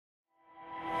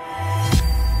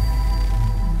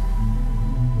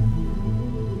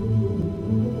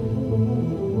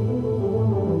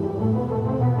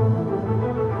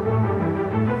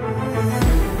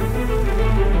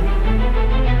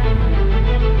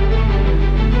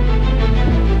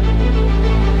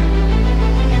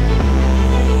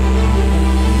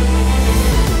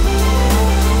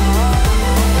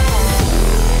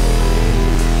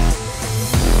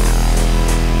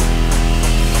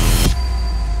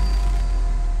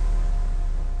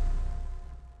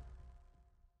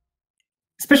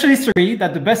Specialists agree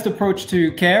that the best approach to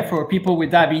care for people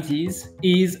with diabetes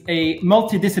is a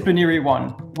multidisciplinary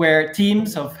one, where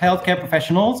teams of healthcare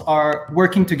professionals are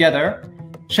working together,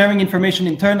 sharing information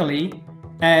internally,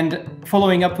 and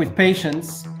following up with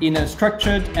patients in a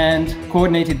structured and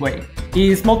coordinated way.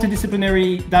 Is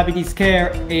multidisciplinary diabetes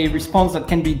care a response that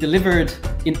can be delivered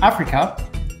in Africa?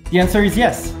 The answer is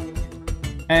yes.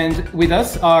 And with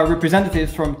us are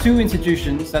representatives from two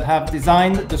institutions that have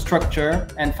designed the structure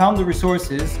and found the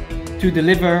resources to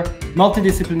deliver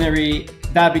multidisciplinary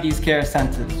diabetes care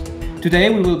centers. Today,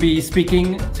 we will be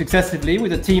speaking successively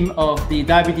with a team of the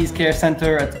Diabetes Care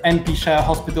Center at MP Shah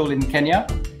Hospital in Kenya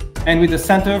and with the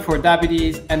Center for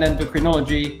Diabetes and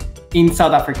Endocrinology in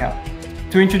South Africa.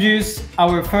 To introduce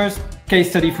our first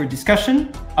case study for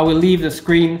discussion, I will leave the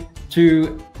screen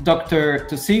to Dr.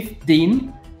 Tosif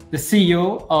Dean, the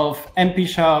CEO of MP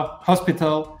Shah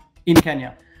Hospital in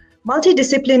Kenya.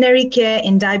 Multidisciplinary care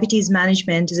in diabetes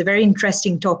management is a very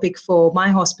interesting topic for my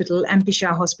hospital, MP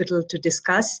Shah Hospital, to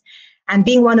discuss. And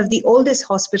being one of the oldest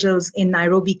hospitals in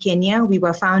Nairobi, Kenya, we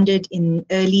were founded in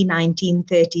early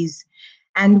 1930s.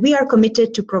 And we are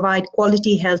committed to provide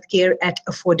quality healthcare at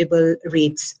affordable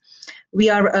rates. We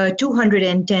are a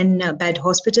 210-bed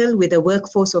hospital with a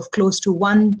workforce of close to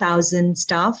 1,000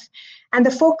 staff. And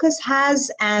the focus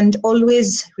has and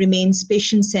always remains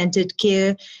patient-centered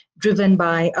care driven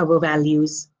by our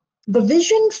values. The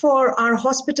vision for our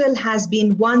hospital has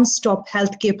been one-stop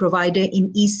healthcare provider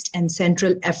in East and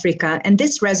Central Africa. And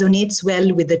this resonates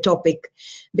well with the topic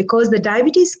because the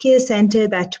Diabetes Care Center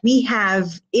that we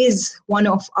have is one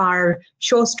of our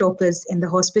showstoppers in the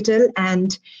hospital.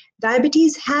 And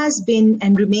diabetes has been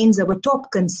and remains our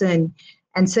top concern.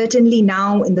 And certainly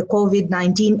now in the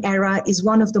COVID-19 era is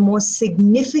one of the most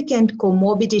significant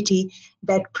comorbidity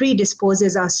that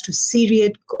predisposes us to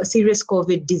serious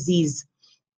COVID disease.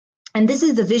 And this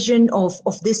is the vision of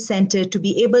this center, to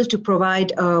be able to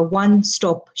provide a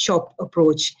one-stop shop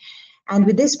approach. And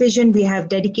with this vision, we have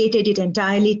dedicated it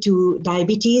entirely to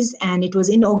diabetes, and it was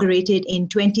inaugurated in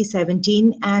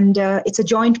 2017. And it's a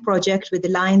joint project with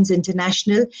Alliance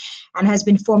International and has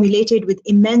been formulated with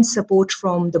immense support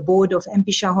from the board of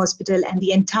MP Shah Hospital and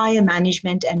the entire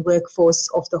management and workforce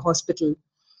of the hospital.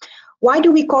 Why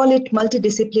do we call it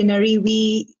multidisciplinary?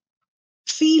 We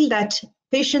feel that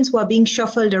patients were being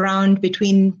shuffled around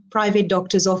between private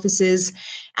doctors' offices,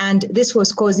 and this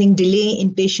was causing delay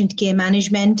in patient care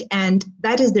management. And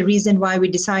that is the reason why we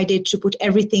decided to put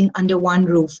everything under one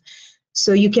roof.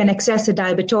 So you can access a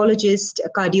diabetologist, a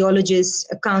cardiologist,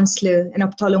 a counselor, an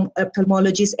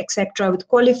ophthalmologist, etc., with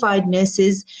qualified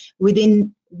nurses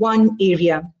within one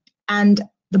area. And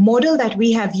the model that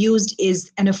we have used is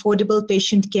an affordable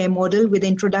patient care model with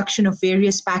introduction of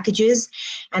various packages.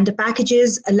 And the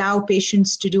packages allow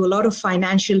patients to do a lot of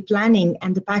financial planning.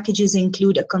 And the packages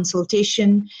include a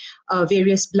consultation,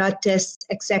 various blood tests,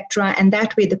 etc. And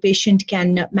that way the patient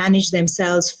can manage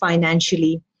themselves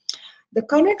financially. The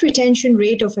current retention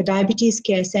rate of a diabetes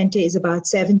care center is about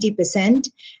 70%. And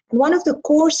one of the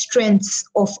core strengths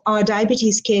of our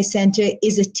diabetes care center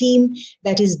is a team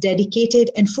that is dedicated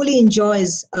and fully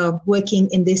enjoys working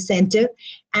in this center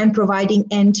and providing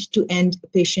end-to-end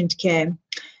patient care.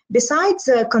 Besides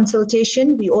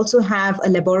consultation, we also have a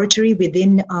laboratory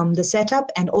within the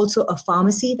setup and also a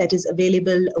pharmacy that is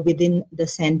available within the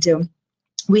center.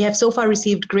 We have so far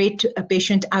received great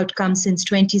patient outcomes since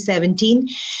 2017,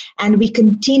 and we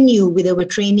continue with our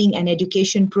training and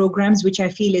education programs, which I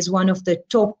feel is one of the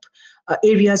top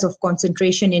areas of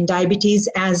concentration in diabetes.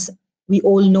 As we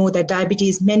all know that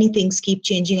diabetes, many things keep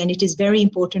changing, and it is very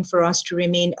important for us to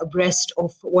remain abreast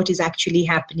of what is actually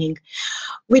happening.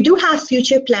 We do have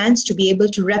future plans to be able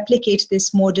to replicate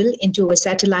this model into our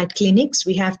satellite clinics.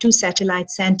 We have two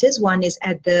satellite centers. One is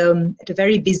at a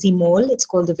very busy mall. It's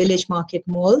called the Village Market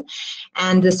Mall.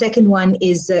 And the second one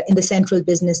is in the Central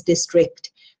Business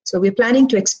District. So we're planning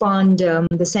to expand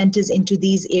the centers into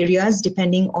these areas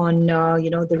depending on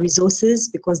the resources,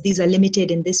 because these are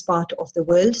limited in this part of the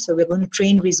world. So we're going to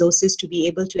train resources to be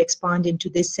able to expand into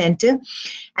this center.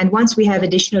 And once we have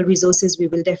additional resources, we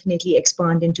will definitely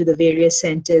expand into the various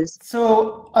centers.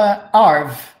 So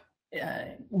Arv,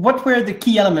 what were the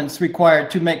key elements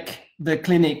required to make the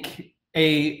clinic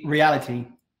a reality?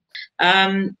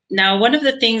 Now, one of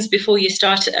the things before you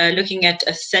start looking at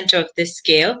a center of this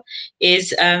scale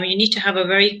is you need to have a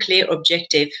very clear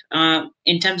objective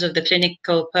in terms of the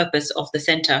clinical purpose of the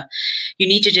center. You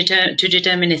need to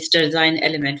determine its design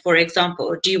element. For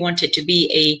example, do you want it to be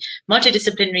a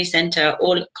multidisciplinary center,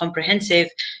 all comprehensive?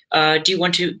 Do you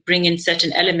want to bring in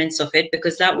certain elements of it?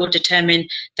 Because that will determine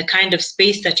the kind of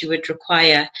space that you would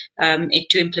require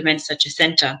to implement such a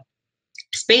center.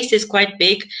 Space is quite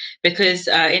big because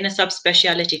in a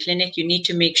subspecialty clinic, you need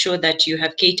to make sure that you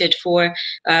have catered for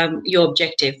your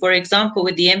objective. For example,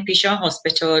 with the MP Shah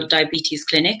Hospital Diabetes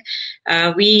Clinic,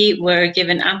 we were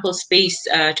given ample space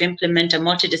to implement a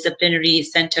multidisciplinary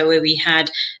center where we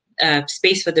had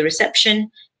space for the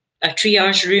reception, a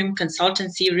triage room,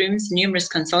 consultancy rooms, numerous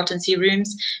consultancy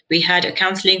rooms. We had a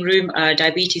counseling room, a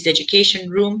diabetes education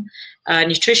room, a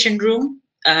nutrition room,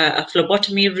 a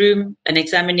phlebotomy room, an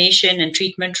examination and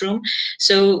treatment room.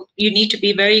 So you need to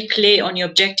be very clear on your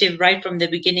objective right from the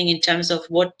beginning in terms of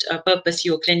what purpose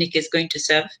your clinic is going to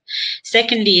serve.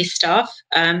 Secondly is staff.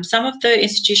 Some of the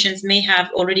institutions may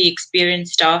have already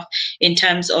experienced staff in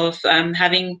terms of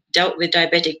having dealt with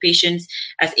diabetic patients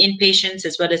as inpatients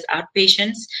as well as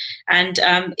outpatients. And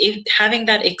if having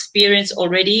that experience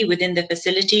already within the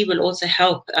facility will also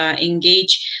help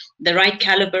engage the right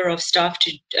caliber of staff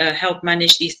to help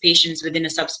manage these patients within a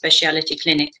subspecialty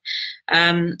clinic.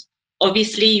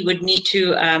 Obviously, you would need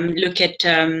to look at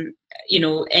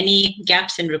any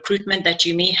gaps in recruitment that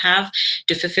you may have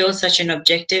to fulfill such an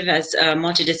objective as a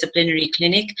multidisciplinary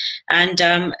clinic.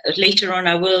 And later on,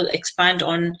 I will expand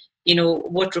on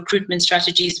what recruitment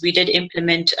strategies we did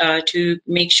implement to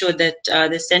make sure that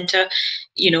the center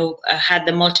had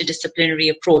the multidisciplinary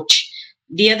approach.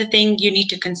 The other thing you need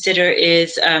to consider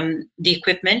is the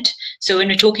equipment. So when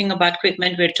we're talking about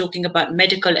equipment, we're talking about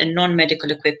medical and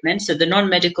non-medical equipment. So the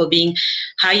non-medical being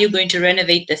how you're going to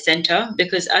renovate the center,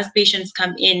 because as patients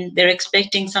come in, they're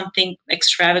expecting something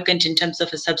extravagant in terms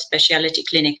of a subspecialty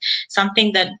clinic,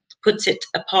 something that puts it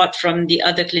apart from the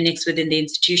other clinics within the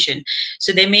institution.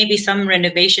 So there may be some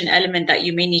renovation element that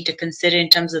you may need to consider in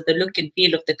terms of the look and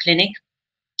feel of the clinic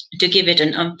to give it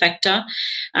an factor.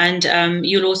 And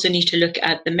you'll also need to look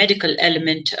at the medical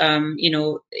element,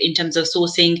 in terms of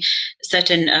sourcing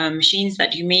certain machines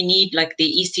that you may need, like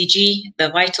the ECG, the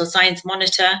vital signs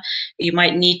monitor. You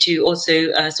might need to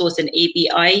also source an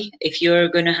ABI if you're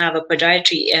going to have a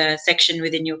podiatry section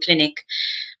within your clinic.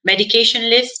 Medication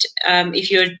list, if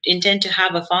you intend to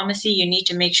have a pharmacy, you need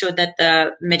to make sure that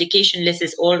the medication list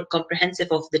is all comprehensive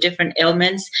of the different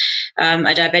ailments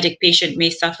a diabetic patient may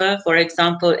suffer. For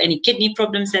example, any kidney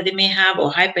problems that they may have,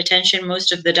 or hypertension.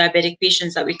 Most of the diabetic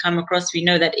patients that we come across, we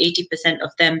know that 80%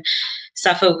 of them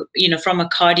suffer from a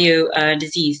cardio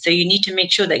disease. So you need to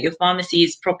make sure that your pharmacy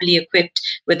is properly equipped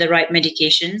with the right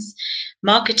medications.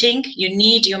 Marketing, you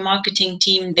need your marketing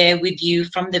team there with you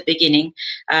from the beginning,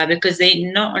 because they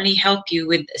not only help you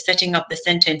with setting up the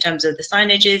center in terms of the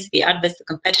signages, the adverts, the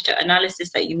competitor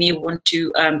analysis that you may want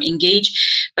to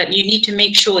engage, but you need to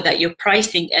make sure that your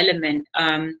pricing element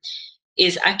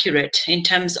is accurate in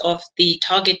terms of the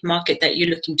target market that you're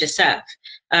looking to serve.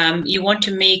 You want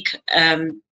to make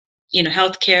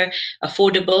healthcare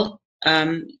affordable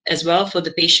as well for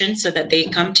the patients, so that they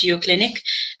come to your clinic,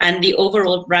 and the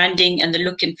overall branding and the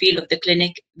look and feel of the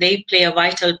clinic, they play a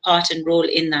vital part and role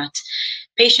in that.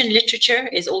 Patient literature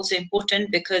is also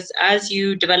important, because as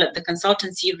you develop the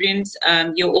consultancy rooms,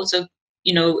 you're also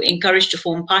encouraged to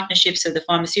form partnerships with the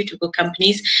pharmaceutical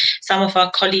companies. Some of our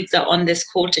colleagues are on this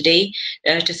call today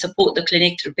to support the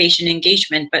clinic through patient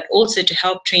engagement, but also to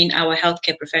help train our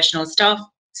healthcare professional staff,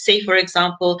 say, for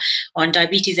example, on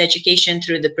diabetes education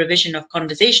through the provision of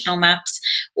conversational maps,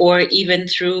 or even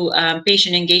through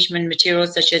patient engagement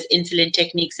materials such as insulin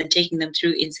techniques and taking them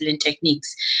through insulin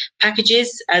techniques.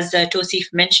 Packages, as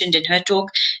Tosif mentioned in her talk,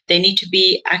 they need to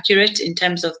be accurate in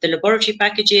terms of the laboratory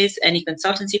packages, any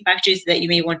consultancy packages that you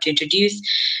may want to introduce,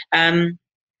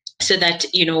 so that,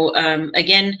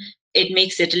 again, it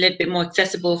makes it a little bit more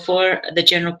accessible for the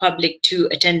general public to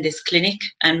attend this clinic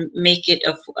and make it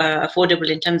affordable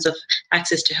in terms of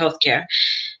access to healthcare.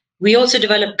 We also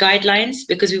developed guidelines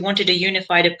because we wanted a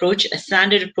unified approach, a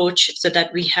standard approach, so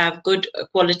that we have good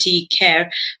quality care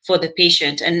for the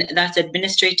patient. And that's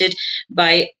administered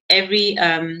by every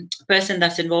person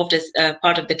that's involved as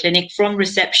part of the clinic, from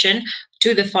reception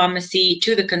to the pharmacy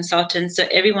to the consultant. So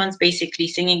everyone's basically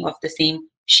singing off the same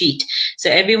sheet. So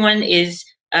everyone is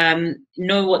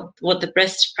know what the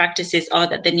best practices are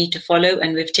that they need to follow,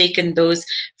 and we've taken those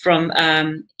from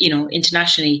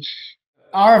internationally.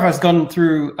 Arif has gone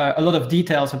through a lot of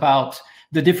details about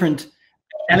the different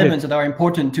elements that are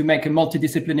important to make a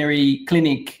multidisciplinary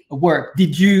clinic work.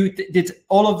 Did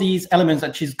all of these elements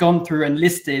that she's gone through and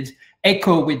listed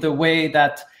echo with the way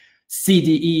that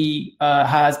CDE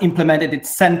has implemented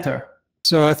its center?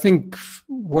 So I think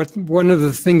one of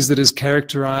the things that has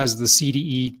characterized the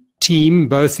CDE team,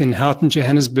 both in Houghton,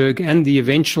 Johannesburg, and the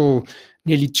eventual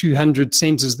nearly 200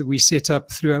 centers that we set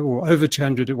up throughout, or over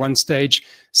 200 at one stage,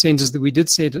 centers that we did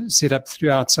set up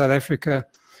throughout South Africa,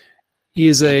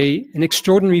 is an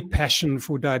extraordinary passion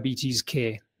for diabetes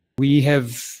care. We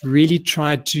have really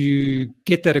tried to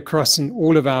get that across in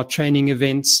all of our training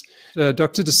events.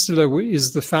 Dr. Distiller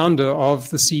is the founder of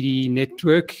the CDE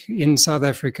network in South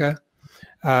Africa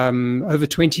over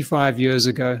 25 years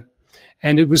ago.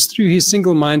 And it was through his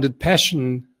single-minded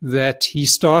passion that he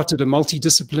started a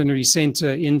multidisciplinary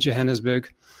center in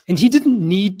Johannesburg. And he didn't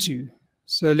need to.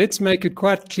 So let's make it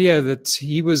quite clear that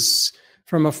he was,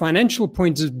 from a financial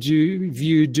point of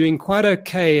view, doing quite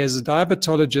okay as a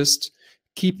diabetologist,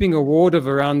 keeping a ward of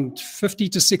around 50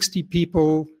 to 60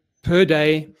 people per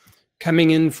day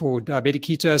coming in for diabetic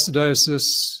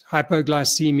ketoacidosis,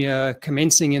 hypoglycemia,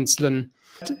 commencing insulin.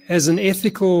 As an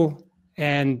ethical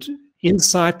and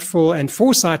insightful and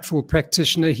foresightful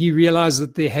practitioner, he realized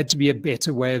that there had to be a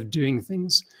better way of doing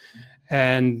things.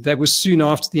 And that was soon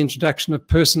after the introduction of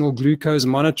personal glucose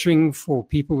monitoring for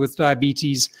people with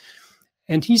diabetes.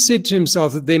 And he said to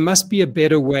himself that there must be a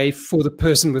better way for the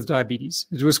person with diabetes.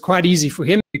 It was quite easy for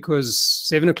him because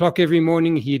 7 o'clock every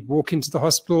morning, he'd walk into the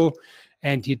hospital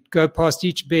and he'd go past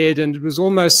each bed. And it was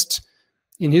almost,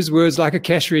 in his words, like a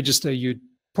cash register. You'd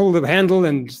pull the handle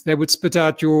and they would spit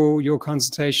out your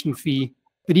consultation fee.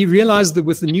 But he realized that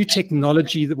with the new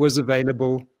technology that was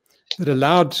available, that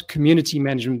allowed community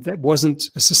management, that wasn't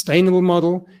a sustainable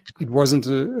model. It wasn't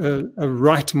a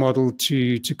right model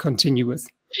to continue with.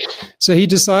 So he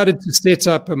decided to set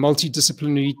up a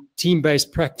multidisciplinary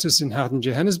team-based practice in Houghton,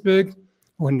 Johannesburg,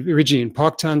 or originally in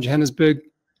Parktown, Johannesburg,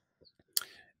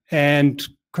 and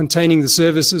containing the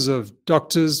services of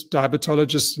doctors,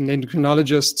 diabetologists, and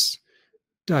endocrinologists,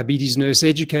 diabetes nurse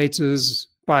educators,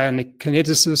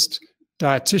 biokineticists,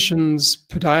 dietitians,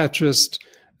 podiatrists,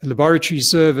 a laboratory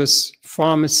service,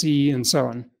 pharmacy, and so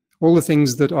on. All the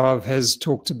things that Arv has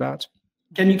talked about.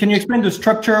 Can you explain the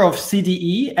structure of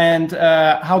CDE and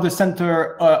how the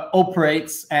center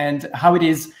operates and how it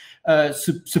is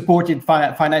supported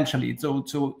financially?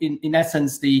 So in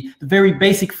essence, the very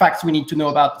basic facts we need to know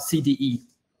about CDE.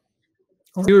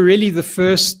 We were really the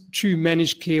first true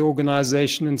managed care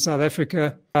organization in South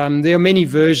Africa. There are many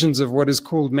versions of what is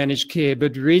called managed care,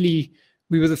 but really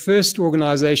we were the first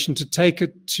organization to take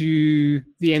it to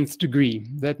the nth degree.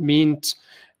 That meant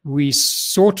we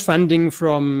sought funding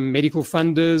from medical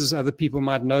funders, other people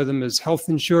might know them as health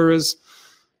insurers,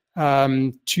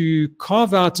 to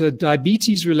carve out a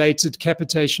diabetes-related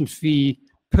capitation fee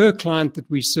per client that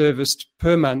we serviced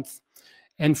per month.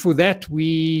 And for that,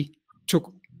 we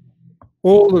took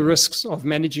all the risks of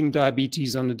managing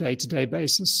diabetes on a day-to-day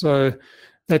basis. So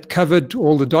that covered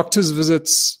all the doctor's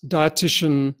visits,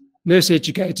 dietitian, nurse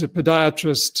educator,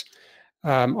 podiatrist,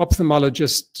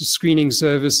 ophthalmologist, screening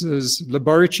services,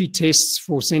 laboratory tests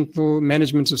for sentinel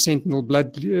management of sentinel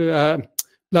blood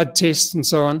tests, and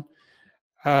so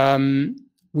on.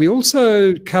 We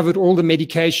also covered all the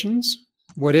medications,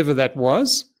 whatever that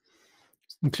was,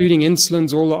 including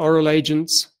insulins, all the oral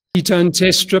agents, ketone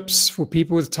test strips for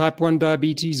people with type 1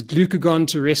 diabetes, glucagon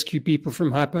to rescue people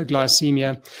from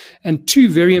hypoglycemia. And two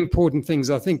very important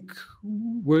things, I think,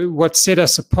 what set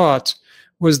us apart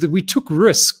was that we took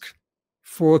risk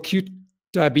for acute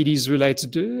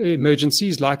diabetes-related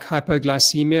emergencies like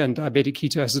hypoglycemia and diabetic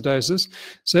ketoacidosis.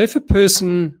 So if a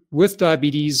person with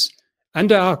diabetes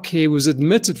under our care was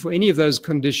admitted for any of those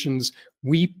conditions,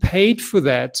 we paid for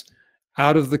that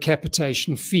out of the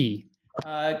capitation fee.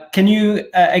 Can you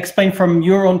explain from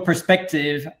your own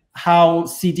perspective how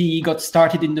CDE got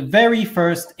started in the very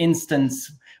first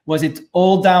instance? Was it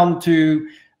all down to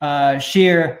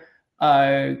sheer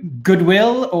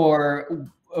goodwill or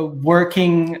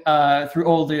working through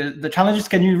all the challenges?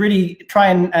 Can you really try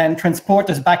and transport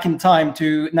us back in time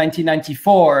to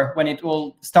 1994 when it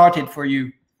all started for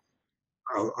you?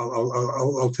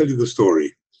 I'll tell you the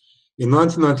story. In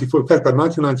 1994, in fact, by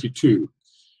 1992,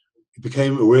 we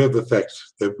became aware of the fact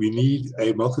that we need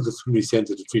a multidisciplinary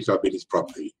center to treat diabetes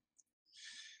properly.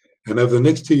 And over the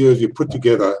next 2 years, we put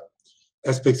together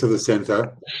aspects of the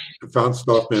center, found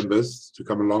staff members to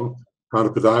come along, found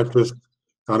a podiatrist,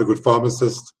 found a good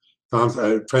pharmacist, found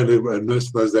trained a nurse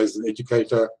in those days, an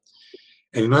educator.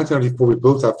 And in 1994, we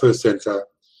built our first center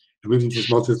and moved into this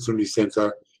multidisciplinary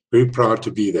center, very proud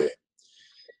to be there.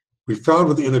 We found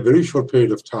within a very short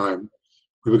period of time,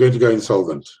 we were going to go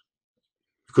insolvent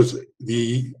because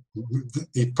the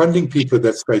funding people at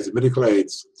that stage, the medical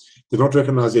aids, did not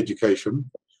recognize education,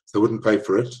 so they wouldn't pay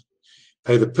for it,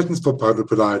 pay the pittance for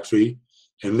podiatry,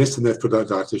 and less than that for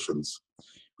dietitians.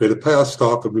 We had to pay our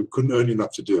staff and we couldn't earn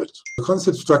enough to do it. The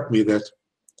concept struck me that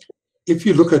if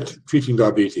you look at treating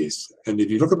diabetes, and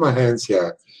if you look at my hands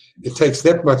here, it takes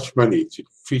that much money to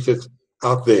treat it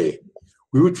out there.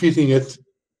 We were treating it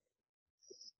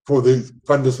for the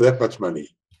funders for that much money.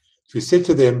 So we said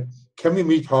to them, can we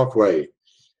meet halfway?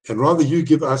 And rather you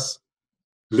give us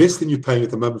less than you're paying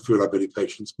at the moment for your diabetic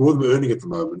patients, more than we're earning at the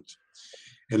moment,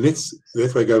 and let's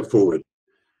way go forward.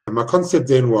 And my concept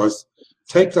then was,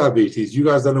 take diabetes, you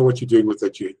guys don't know what you're doing with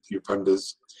it, you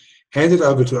funders, hand it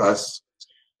over to us.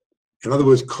 In other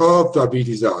words, carve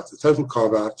diabetes out, the total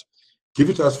carve out, give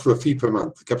it to us for a fee per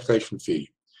month, the capitation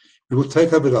fee. We will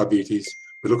take over diabetes,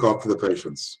 we look after the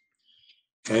patients.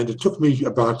 And it took me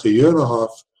about 1.5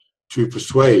 years to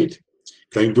persuade,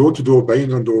 going door to door,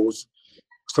 banging on doors,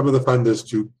 some of the funders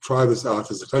to try this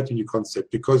out as a totally new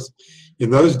concept, because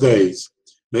in those days,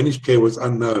 managed care was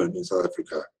unknown in South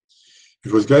Africa.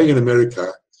 It was going in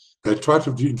America. They tried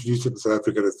to introduce it in South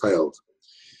Africa and it failed.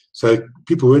 So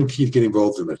people weren't keen to get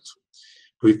involved in it.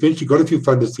 We eventually got a few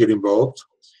funders to get involved.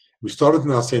 We started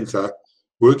in our center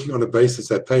working on a basis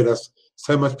that paid us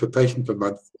so much per patient per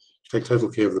month to take total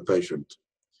care of the patient.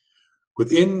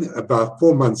 Within about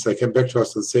 4 months, they came back to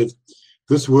us and said,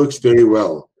 this works very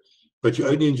well, but you're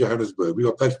only in Johannesburg. We've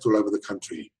got patients all over the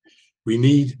country. We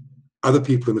need other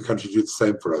people in the country to do the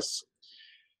same for us.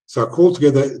 So I called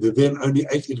together the then only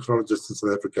 8 endocrinologists in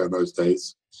South Africa in those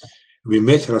days. We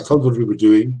met and I told them what we were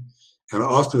doing, and I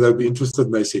asked if they would be interested,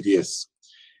 and they said yes.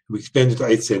 And we expanded to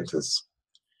 8 centers.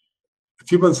 A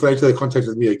few months later, they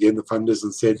contacted me again, the funders,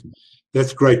 and said,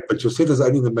 that's great, but your centers are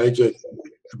only in the major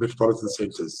metropolitan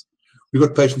centers. We've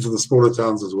got patients in the smaller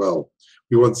towns as well.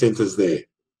 We want centers there.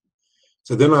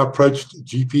 So then I approached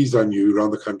GPs I knew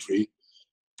around the country,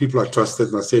 people I trusted,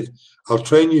 and I said, I'll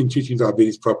train you in treating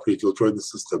diabetes properly if you'll join the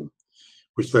system,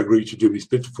 which they agreed to do. We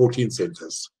spent 14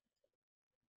 centers.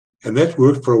 And that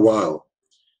worked for a while.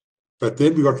 But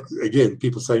then we got, again,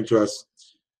 people saying to us,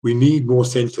 we need more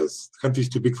centers. The country's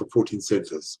too big for 14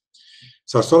 centers.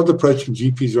 So I started approaching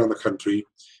GPs around the country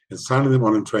and signing them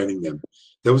on and training them.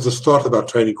 That was the start of our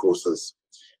training courses,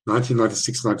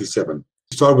 1996, 97.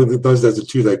 We started with those days a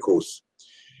 2-day course.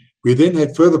 We then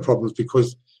had further problems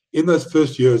because in those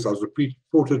first years, I was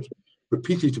reported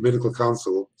repeatedly to medical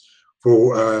council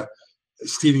for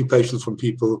stealing patients from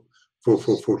people,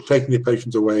 for taking their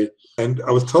patients away. And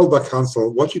I was told by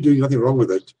council, what you're doing, nothing wrong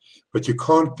with it, but you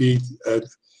can't be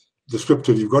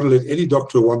descriptive. You've got to let any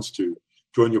doctor who wants to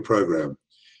join your program.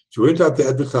 So we went out there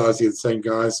advertising and saying,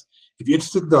 guys, if you're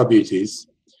interested in diabetes,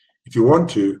 if you want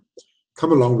to,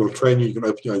 come along, we'll train you, you can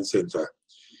open your own center.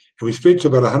 And we spread to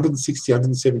about 160,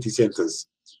 170 centers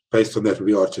based on that where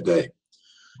we are today.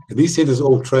 And these centers are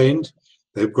all trained.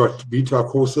 They've been to our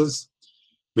courses.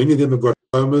 Many of them have got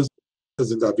diplomas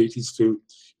in diabetes through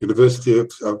University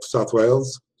of South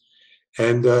Wales.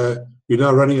 And we're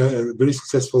now running a very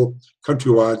successful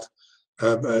countrywide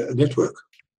network.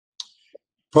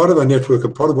 Part of our network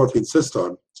and part of what we insist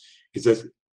on is that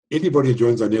anybody who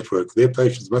joins our network, their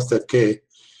patients must have care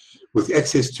with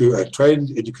access to a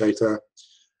trained educator,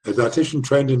 a dietitian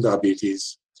trained in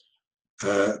diabetes,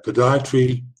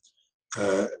 podiatry,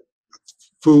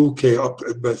 full care, have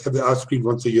the eye screened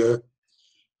once a year.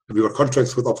 And we've got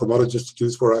contracts with ophthalmologists to do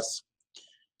this for us.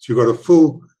 So you've got a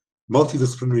full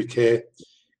multidisciplinary care.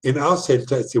 In our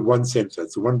center, it's in one center,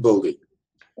 it's in one building.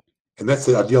 And that's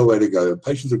the ideal way to go. And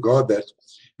patients regard that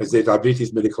as their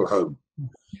diabetes medical home.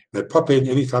 They pop in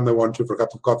anytime they want to for a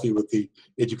cup of coffee with the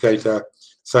educator,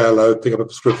 say hello, pick up a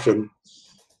prescription.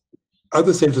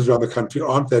 Other centers around the country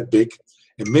aren't that big,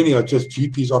 and many are just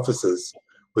GP's offices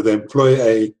where they employ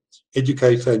a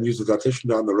educator and use a dietitian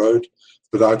down the road,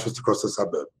 podiatrist across the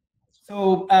suburb.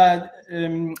 So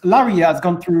Larry has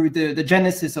gone through the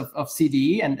genesis of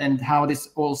CDE and how this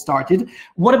all started.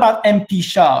 What about MP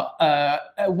Shah?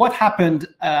 What happened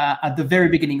at the very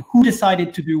beginning? Who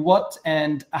decided to do what,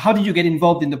 and how did you get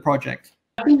involved in the project?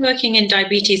 I've been working in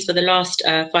diabetes for the last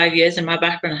 5 years, and my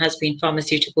background has been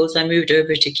pharmaceuticals. I moved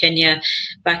over to Kenya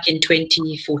back in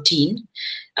 2014.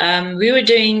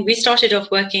 We started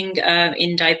off working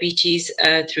in diabetes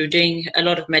through doing a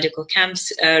lot of medical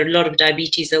camps, a lot of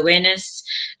diabetes awareness,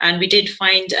 and we did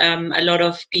find a lot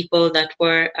of people that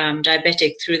were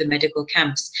diabetic through the medical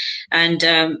camps. And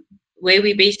where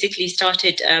we basically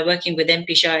started working with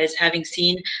MP Shah is having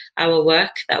seen our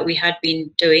work that we had been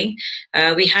doing.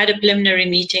 We had a preliminary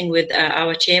meeting with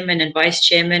our chairman and vice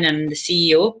chairman and the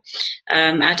CEO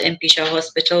at MP Shah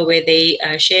Hospital, where they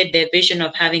shared their vision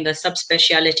of having a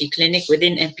subspecialty clinic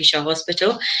within MP Shah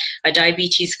Hospital, a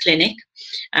diabetes clinic.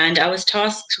 And I was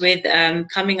tasked with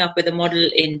coming up with a model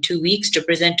in 2 weeks to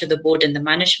present to the board and the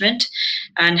management.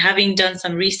 And having done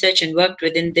some research and worked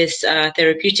within this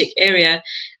therapeutic area,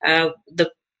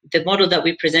 the model that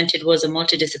we presented was a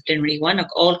multidisciplinary one, an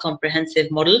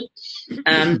all-comprehensive model.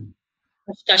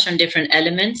 touch on different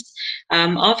elements.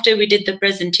 After we did the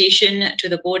presentation to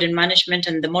the board and management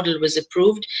and the model was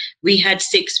approved, we had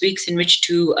 6 weeks in which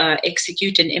to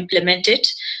execute and implement it.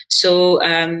 So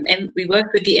and we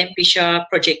worked with the MP Shah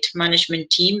project management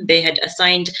team. They had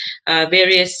assigned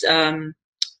various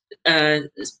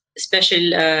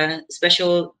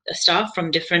special staff from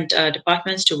different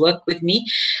departments to work with me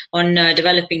on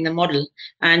developing the model.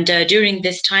 And during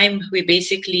this time, we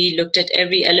basically looked at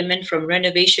every element from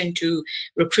renovation to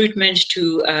recruitment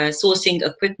to sourcing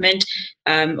equipment,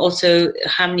 also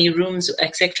how many rooms,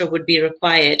 etc., would be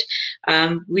required.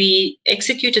 We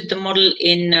executed the model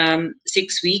in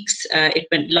 6 weeks. It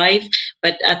went live,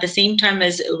 but at the same time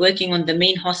as working on the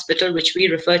main hospital, which we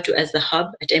refer to as the hub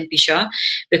at MP Shah,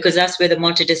 because that's where the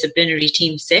multidisciplinary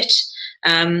team sit.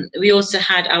 We also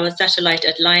had our satellite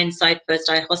at Lionside First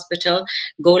Eye Hospital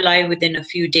go live within a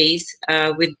few days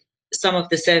with some of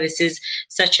the services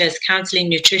such as counseling,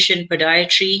 nutrition,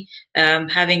 podiatry,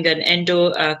 having an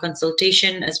endo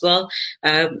consultation as well,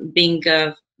 being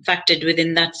factored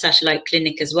within that satellite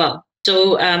clinic as well.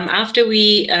 So after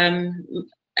we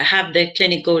have the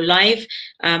clinic go live,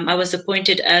 I was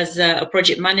appointed as a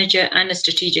project manager and a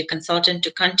strategic consultant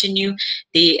to continue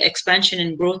the expansion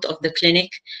and growth of the clinic.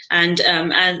 And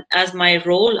as my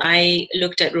role, I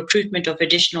looked at recruitment of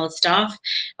additional staff,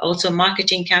 also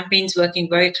marketing campaigns, working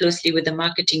very closely with the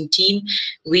marketing team.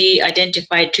 We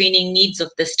identified training needs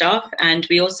of the staff, and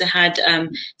we also had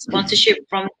sponsorship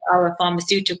from our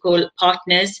pharmaceutical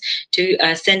partners to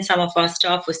send some of our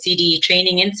staff for CDE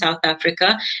training in South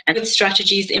Africa. And with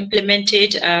strategies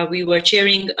implemented, we were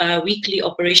chairing weekly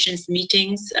operations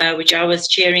meetings, which I was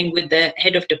chairing with the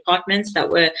head of departments that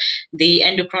were the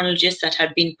endocrinologists that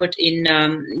had been put in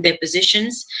their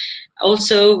positions.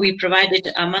 Also, we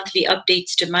provided monthly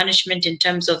updates to management in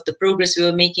terms of the progress we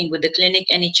were making with the clinic,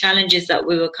 any challenges that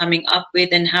we were coming up with,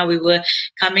 and how we were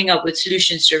coming up with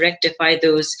solutions to rectify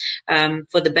those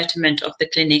for the betterment of the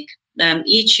clinic.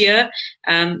 Each year,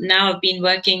 now I've been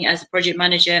working as a project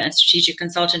manager and strategic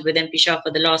consultant with MP Shah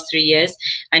for the last 3 years,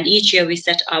 and each year we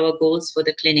set our goals for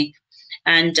the clinic.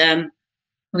 And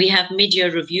we have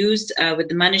mid-year reviews with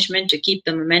the management to keep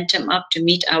the momentum up to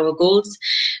meet our goals,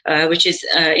 which is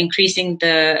increasing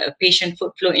the patient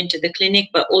foot flow into the clinic,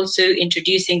 but also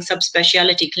introducing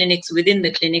subspecialty clinics within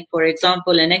the clinic. For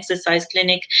example, an exercise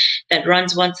clinic that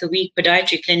runs once a week,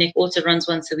 podiatry clinic also runs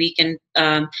once a week, and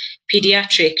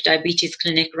pediatric diabetes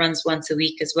clinic runs once a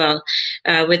week as well,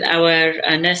 with our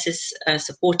nurses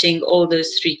supporting all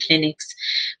those 3 clinics.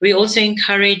 We also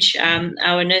encourage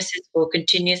our nurses for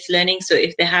continuous learning. So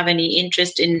if they have any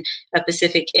interest in a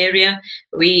specific area,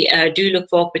 we do look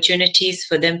for opportunities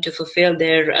for them to fulfill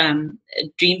their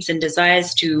dreams and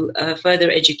desires to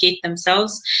further educate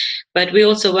themselves. But we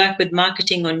also work with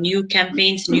marketing on new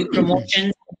campaigns, new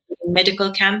promotions,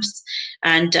 medical camps,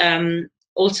 and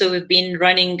also we've been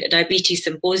running diabetes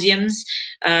symposiums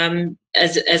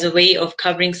as a way of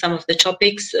covering some of the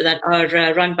topics that are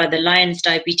run by the Lions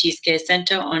Diabetes Care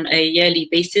Center on a yearly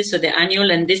basis. So they're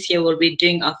annual, and this year we'll be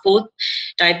doing our 4th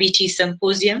diabetes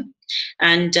symposium.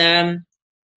 And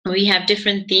we have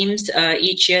different themes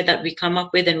each year that we come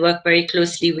up with and work very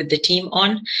closely with the team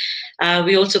on.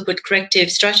 We also put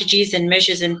corrective strategies and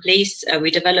measures in place.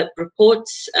 We develop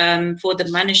reports for the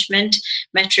management,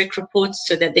 metric reports,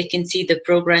 so that they can see the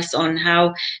progress on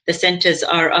how the centers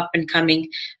are up and coming.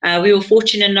 We were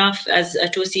fortunate enough, as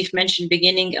Tosif mentioned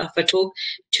beginning of a talk,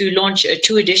 to launch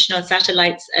 2 additional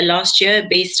satellites last year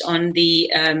based on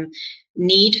the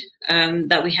need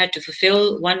that we had to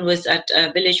fulfill. One was at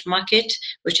Village Market,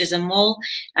 which is a mall,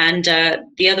 and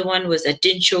the other one was at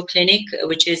Dinshaw Clinic,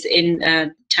 which is in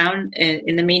town,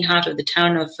 in the main heart of the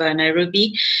town of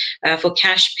Nairobi, for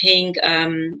cash paying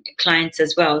clients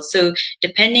as well. So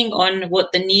depending on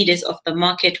what the need is of the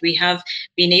market, we have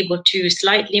been able to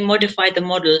slightly modify the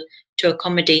model to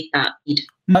accommodate that need.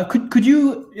 Could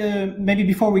you maybe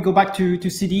before we go back to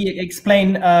CD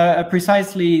explain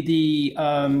precisely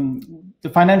the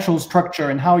financial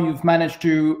structure and how you've managed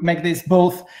to make this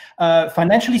both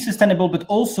financially sustainable, but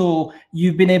also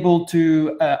you've been able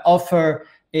to offer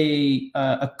a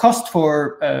cost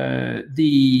for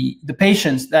the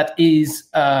patients that is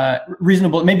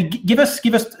reasonable. Maybe give us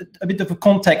a bit of a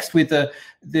context with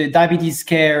the diabetes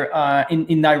care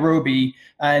in Nairobi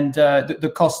and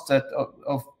the cost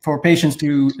for patients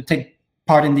to take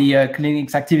part in the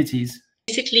clinic's activities.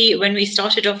 Basically, when we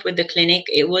started off with the clinic,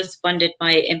 it was funded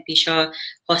by MP Shah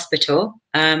Hospital,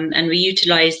 and we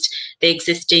utilized the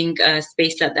existing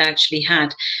space that they actually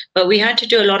had. But we had to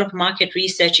do a lot of market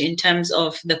research in terms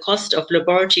of the cost of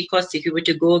laboratory costs. If you were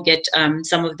to go get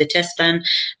some of the tests done,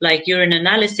 like urine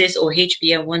analysis or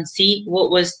HbA1c,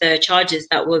 what was the charges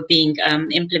that were being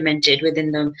implemented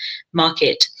within the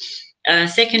market?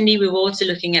 Secondly, we were also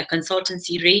looking at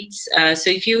consultancy rates. So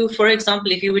if you, for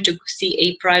example, if you were to see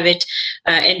a private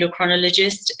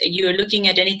endocrinologist, you're looking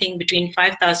at anything between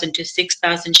 5,000 to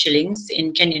 6,000 shillings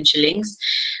in Kenyan shillings.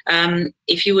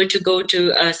 If you were to go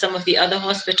to some of the other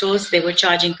hospitals, they were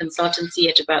charging consultancy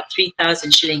at about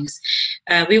 3,000 shillings.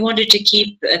 We wanted to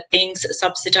keep things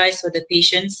subsidized for the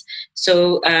patients.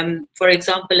 So, for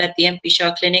example, at the MP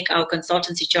Shah Clinic, our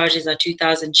consultancy charges are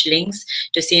 2,000 shillings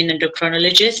to see an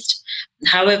endocrinologist.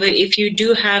 However, if you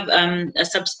do have a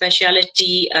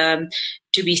subspecialty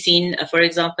to be seen, for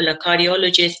example, a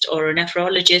cardiologist or a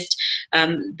nephrologist,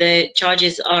 the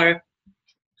charges are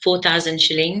 4,000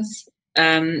 shillings.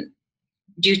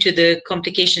 Due to the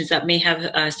complications that may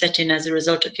have set in as a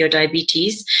result of your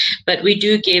diabetes. But we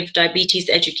do give diabetes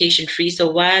education free. So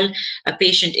while a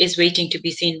patient is waiting to be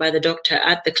seen by the doctor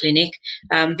at the clinic,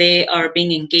 they are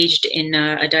being engaged in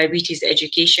a diabetes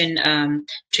education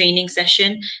training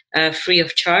session free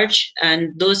of charge.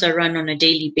 And those are run on a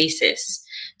daily basis.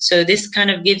 So this kind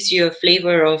of gives you a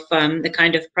flavor of the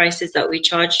kind of prices that we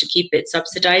charge to keep it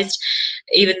subsidized.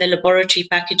 Even the laboratory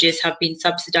packages have been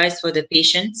subsidized for the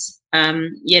patients,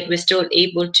 yet we're still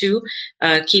able to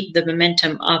keep the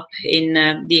momentum up in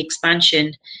the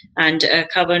expansion and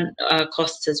cover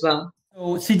costs as well.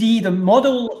 So CD, the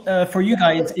model for you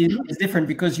guys is different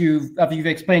because you've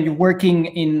explained you're working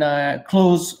in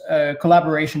close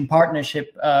collaboration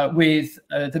partnership with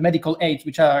the medical aids,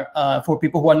 which are, for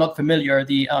people who are not familiar,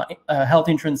 the health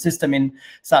insurance system in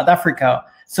South Africa.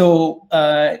 So,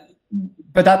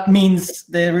 but that means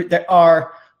there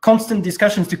are constant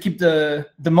discussions to keep the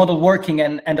model working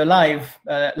and alive,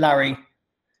 Larry.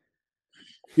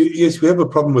 Yes, we have a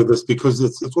problem with this because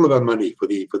it's all about money for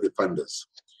the funders.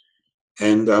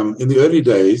 And in the early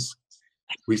days,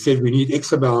 we said we need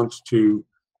X amount to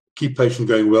keep patients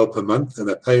going well per month, and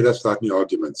they paid us without any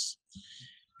arguments.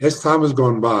 As time has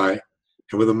gone by,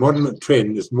 and with the modern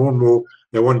trend, it's more and more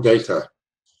they want data.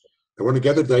 They want to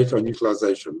gather data on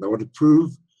utilization. They want to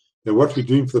prove that what we're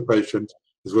doing for the patient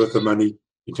is worth the money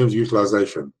in terms of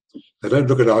utilization. They don't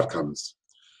look at outcomes.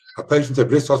 Our patients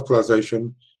have less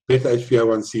hospitalization, better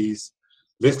HbA1cs,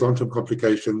 less long-term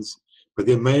complications, but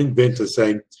their main bent is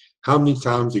saying, how many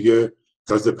times a year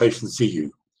does the patient see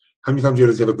you? How many times a year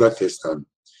does he have a blood test done?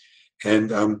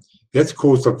 And that's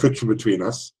caused some friction between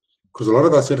us because a lot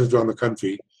of our centers around the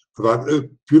country provide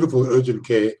beautiful urgent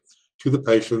care to the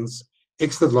patients,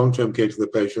 excellent long-term care to the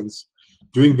patients,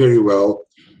 doing very well.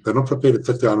 They're not prepared to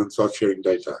sit down and start sharing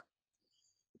data.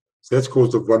 So that's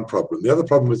caused one problem. The other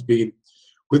problem has been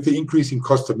with the increasing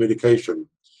cost of medication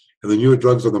and the newer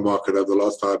drugs on the market over the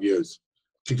last 5 years,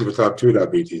 particularly for type 2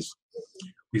 diabetes,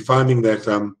 we're finding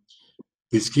that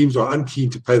these schemes are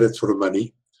unkeen to pay that sort of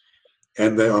money,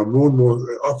 and they are more and more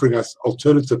offering us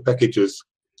alternative packages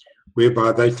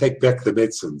whereby they take back the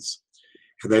medicines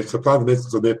and they supply the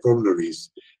medicines on their formularies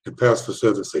and pay us for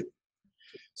servicing.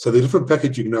 So the different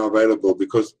packaging now available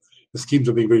because the schemes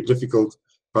are being very difficult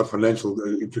about financial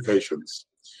implications.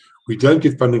 We don't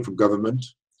get funding from government.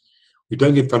 We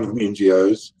don't get funding from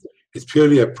NGOs. It's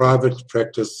purely a private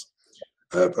practice,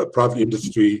 a private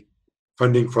industry,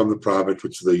 funding from the private,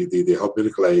 which is the health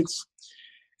medical aids.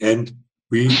 And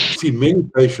we see many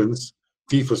patients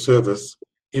fee for service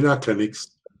in our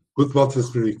clinics with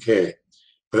multidisciplinary care.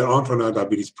 They aren't on our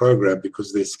diabetes program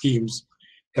because their schemes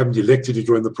haven't elected to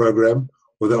join the program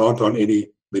or they aren't on any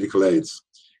medical aids.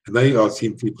 And they are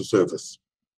seen fee for service.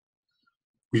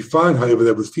 We find, however,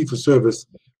 that with fee for service,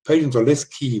 patients are less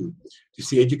keen to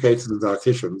see educators and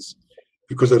dietitians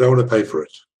because they don't want to pay for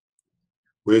it.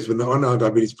 Whereas when they're on our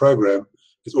diabetes program,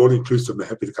 it's all inclusive and they're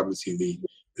happy to come and see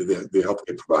the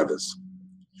healthcare providers.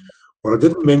 What I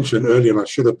didn't mention earlier, and I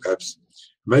should have perhaps,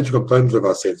 a major component of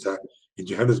our center in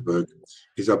Johannesburg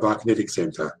is our biokinetic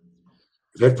center.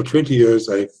 We've had for 20 years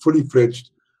a fully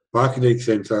fledged biokinetic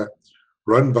center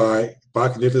run by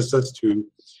biokineticists who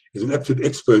is an absolute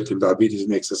expert in diabetes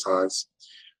and exercise,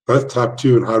 both type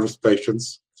 2 and high-risk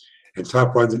patients, and type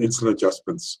 1s and insulin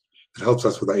adjustments. It helps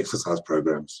us with our exercise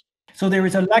programs. So there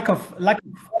is a lack of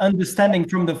understanding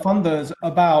from the funders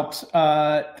about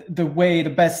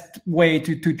the best way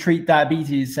to treat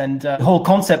diabetes and the whole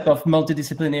concept of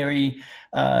multidisciplinary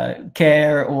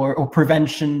care or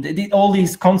prevention. All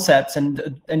these concepts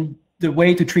and the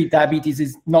way to treat diabetes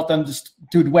is not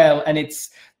understood well, and it's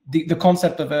the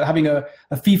concept of having a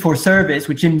fee for service,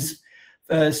 which seems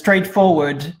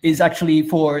straightforward, is actually,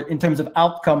 in terms of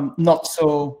outcome, not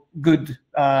so good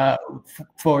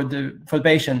for the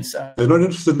patients. They're not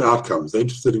interested in outcomes; they're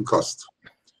interested in cost,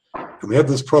 and we have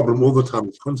this problem all the time.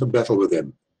 It's a constant battle with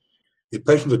them. The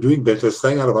patients are doing better,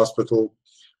 staying out of hospital,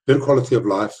 better quality of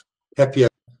life, happier,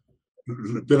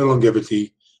 better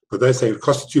longevity, but they say it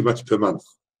costs too much per month.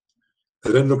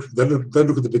 They don't look at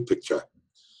the big picture.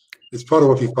 It's part of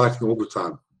what we're fighting all the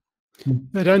time.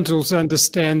 They don't also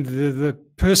understand the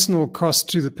personal cost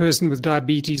to the person with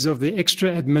diabetes of the extra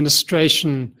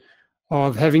administration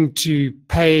of having to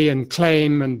pay and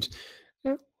claim. And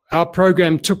our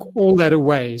program took all that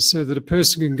away so that a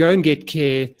person can go and get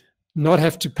care, not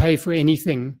have to pay for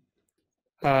anything.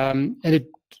 And it,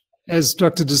 as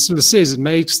Dr. De Silva says, it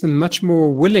makes them much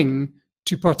more willing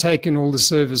to partake in all the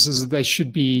services that they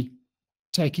should be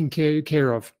taking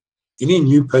care of. Any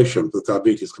new patient with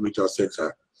diabetes coming to our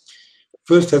center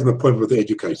first has an appointment with the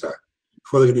educator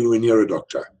before they get anywhere near a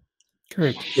doctor.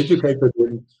 Correct. Educator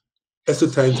then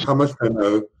ascertains how much they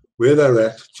know, where they're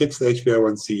at, checks the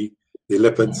HbA1c, their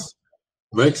lipids,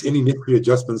 makes any necessary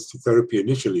adjustments to therapy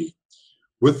initially,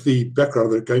 with the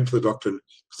background of going to the doctor and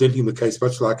presenting the case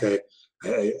much like a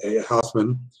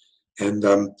houseman. And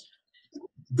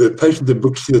the patient then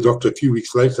booked to see the doctor a few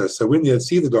weeks later. So when they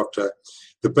see the doctor,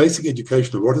 the basic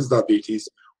education of what is diabetes,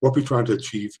 what we're trying to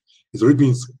achieve, is already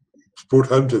being brought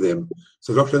home to them.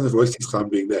 So the doctor doesn't waste his time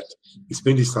doing that. He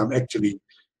spends his time actually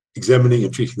examining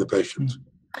and treating the patient.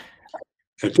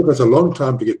 And it took us a long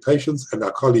time to get patients and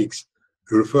our colleagues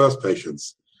who refer us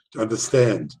patients to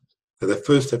understand that they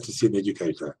first have to see an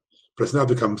educator. But it's now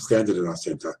become standard in our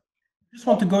center. I just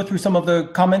want to go through some of the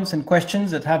comments and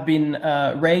questions that have been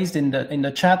raised in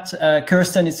the chat.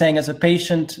 Kirsten is saying, as a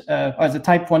patient, as a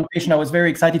type 1 patient, I was very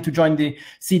excited to join the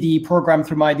CDE program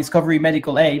through my Discovery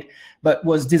Medical Aid, but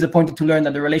was disappointed to learn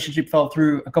that the relationship fell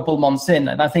through a couple months in.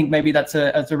 And I think maybe that's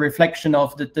a reflection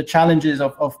of the challenges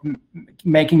of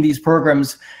making these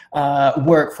programs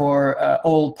work for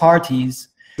all parties.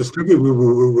 Discovery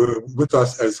were with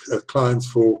us as clients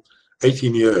for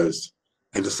 18 years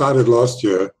and decided last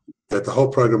year that the whole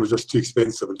program was just too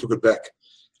expensive and took it back.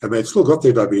 And they've still got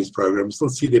their diabetes program, still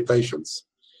see their patients,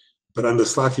 but under a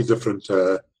slightly different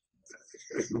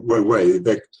way.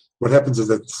 What happens is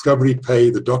that Discovery pay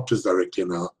the doctors directly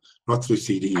now, not through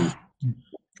CDE.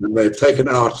 And they've taken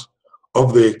out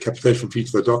of their capitation fee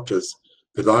to the doctors,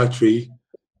 podiatry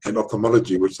and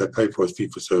ophthalmology, which they pay for as fee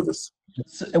for service.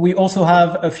 So we also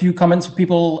have a few comments from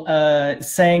people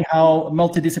saying how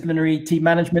multidisciplinary team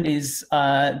management is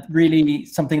really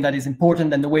something that is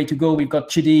important and the way to go. We've got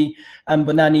Chidi and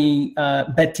Bonani,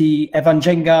 Betty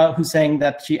Evanjenga, who's saying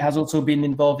that she has also been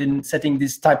involved in setting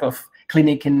this type of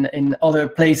clinic in other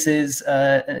places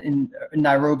in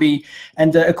Nairobi.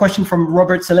 And a question from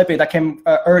Robert Selepe that came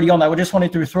early on. I just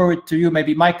wanted to throw it to you.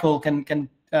 Maybe Michael can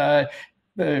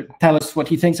tell us what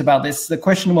he thinks about this. The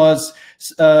question was,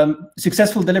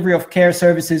 successful delivery of care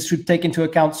services should take into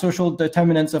account social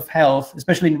determinants of health,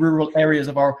 especially in rural areas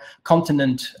of our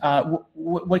continent.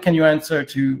 What can you answer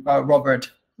to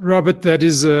Robert? Robert, that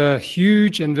is a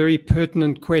huge and very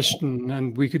pertinent question,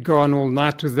 and we could go on all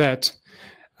night with that.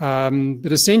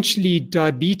 But essentially,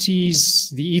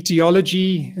 diabetes, the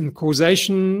etiology and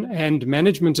causation and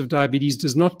management of diabetes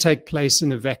does not take place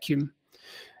in a vacuum.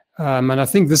 And I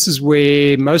think this is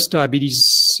where most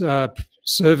diabetes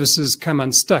services come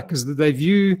unstuck, is that they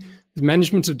view the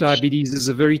management of diabetes as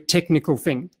a very technical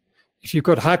thing. If you've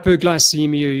got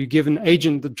hypoglycemia, you give an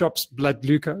agent that drops blood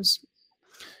glucose.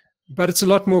 But it's a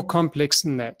lot more complex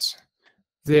than that.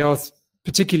 There are,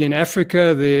 particularly in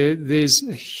Africa, there's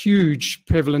a huge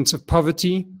prevalence of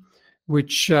poverty,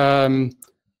 which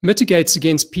mitigates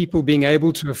against people being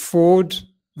able to afford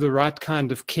the right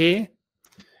kind of care.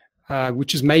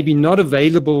 Which is maybe not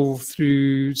available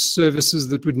through services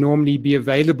that would normally be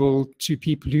available to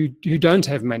people who don't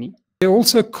have money. There are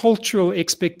also cultural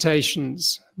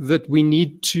expectations that we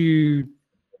need to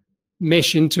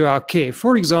mesh into our care.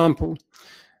 For example,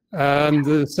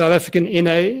 the South African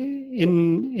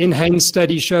NHANES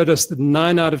study showed us that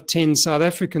 9 out of 10 South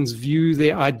Africans view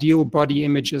their ideal body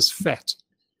image as fat.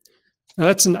 Now,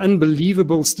 that's an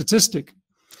unbelievable statistic.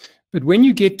 But when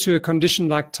you get to a condition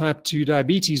like type 2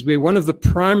 diabetes, where one of the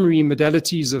primary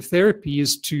modalities of therapy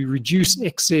is to reduce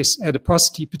excess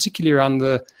adiposity, particularly around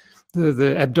the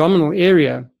abdominal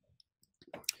area,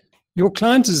 your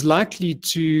client is likely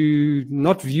to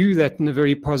not view that in a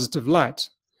very positive light,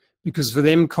 because for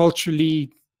them,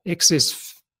 culturally,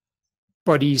 excess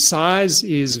body size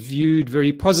is viewed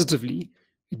very positively.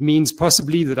 It means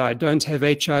possibly that I don't have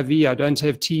HIV, I don't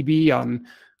have TB,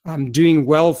 I'm doing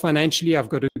well financially, I've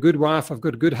got a good wife, I've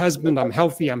got a good husband, I'm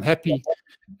healthy, I'm happy.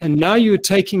 And now you're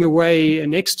taking away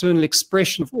an external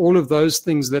expression of all of those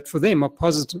things that for them are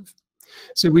positive.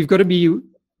 So we've got to be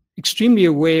extremely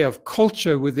aware of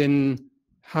culture within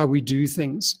how we do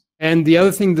things. And the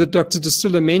other thing that Dr.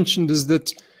 Distiller mentioned is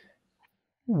that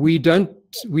we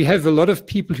have a lot of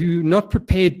people who are not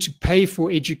prepared to pay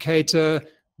for educator,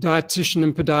 dietitian,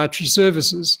 and podiatry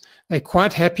services. They're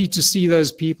quite happy to see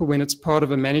those people when it's part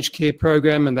of a managed care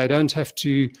program and they don't have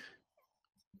to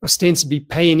ostensibly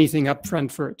pay anything up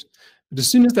front for it. But as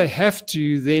soon as they have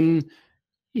to, then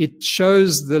it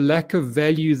shows the lack of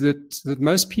value that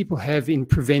most people have in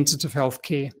preventative health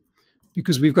care.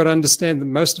 Because we've got to understand that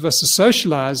most of us are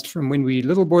socialized from when we're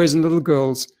little boys and little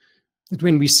girls, that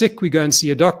when we're sick, we go and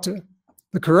see a doctor.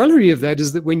 The corollary of that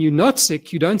is that when you're not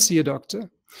sick, you don't see a doctor.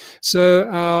 So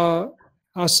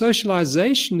our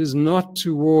socialization is not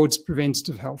towards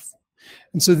preventative health.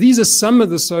 And so these are some of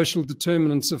the social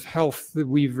determinants of health that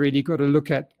we've really got to look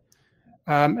at.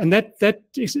 And that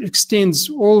extends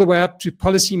all the way up to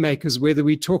policymakers, whether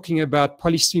we're talking about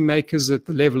policymakers at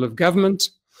the level of government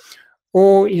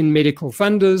or in medical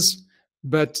funders.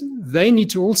 But they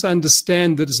need to also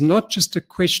understand that it's not just a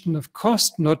question of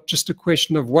cost, not just a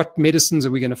question of what medicines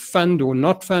are we going to fund or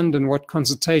not fund, and what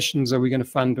consultations are we going to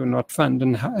fund or not fund,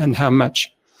 and how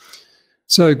much.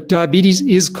 So diabetes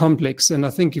is complex, and I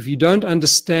think if you don't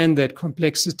understand that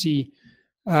complexity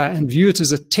and view it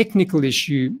as a technical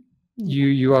issue,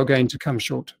 you are going to come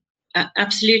short.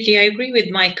 Absolutely, I agree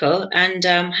with Michael. And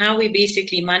how we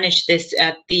basically manage this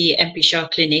at the MP Shah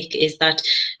Clinic is that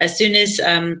as soon as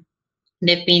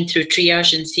they've been through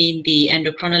triage and seen the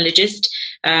endocrinologist,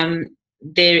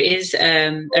 there is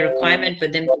a requirement for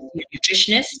them to see a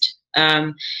nutritionist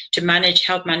to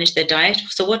help manage their diet.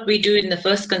 So what we do in the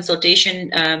first consultation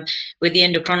with the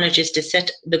endocrinologist is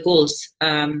set the goals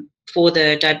for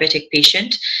the diabetic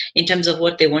patient in terms of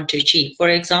what they want to achieve. For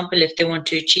example, if they want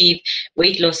to achieve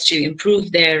weight loss to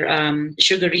improve their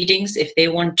sugar readings, if they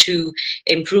want to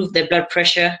improve their blood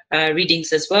pressure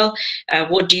readings as well,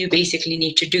 what do you basically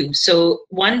need to do? So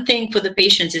one thing for the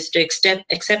patients is to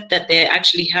accept that they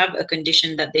actually have a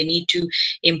condition that they need to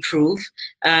improve.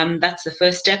 That's the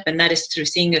first step, and that is through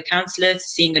seeing a counselor,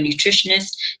 seeing a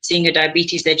nutritionist, seeing a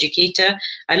diabetes educator.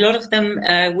 A lot of them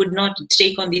would not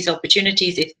take on these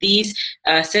opportunities if these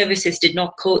services did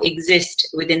not coexist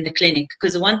within the clinic.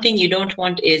 Because the one thing you don't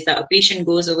want is that a patient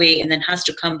goes away and then has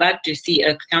to come back to see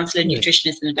a counselor,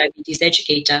 nutritionist, and a diabetes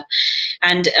educator.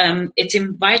 And it's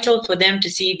vital for them to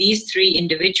see these three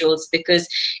individuals because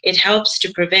it helps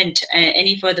to prevent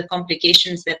any further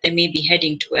complications that they may be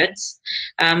heading towards.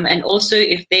 And also,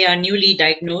 if they are newly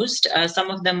diagnosed, some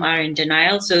of them are in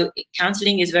denial. So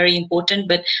counseling is very important,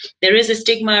 but there is a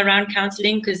stigma around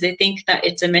counseling because they think that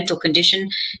it's a mental condition.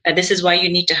 This is why you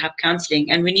need to have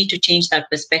counseling, and we need to change that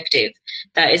perspective.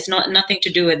 That it's nothing to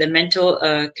do with the mental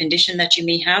condition that you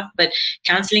may have, but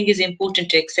counseling is important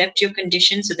to accept your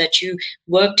condition so that you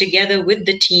work together with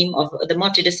the team of the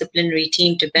multidisciplinary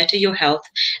team to better your health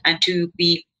and to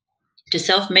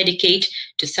self-medicate,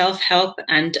 to self-help,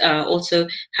 and also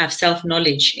have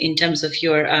self-knowledge in terms of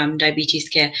your diabetes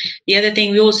care. The other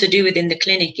thing we also do within the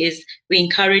clinic is we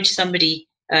encourage somebody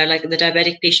like the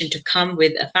diabetic patient to come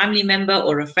with a family member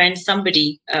or a friend,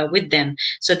 somebody with them,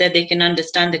 so that they can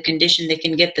understand the condition, they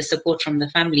can get the support from the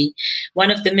family.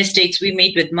 One of the mistakes we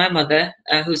made with my mother,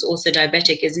 who's also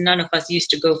diabetic, is none of us used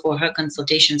to go for her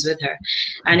consultations with her.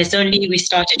 And it's only we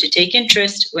started to take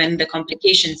interest when the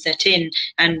complications set in,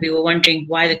 and we were wondering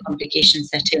why the complications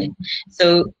set in.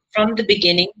 So from the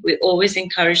beginning, we always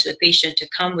encourage the patient to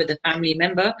come with a family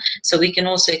member so we can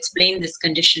also explain this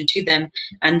condition to them,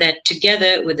 and that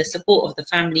together with the support of the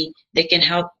family, they can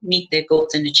help meet their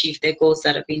goals and achieve their goals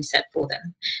that have been set for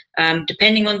them.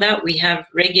 Depending on that, we have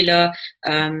regular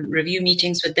review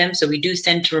meetings with them. So we do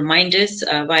send reminders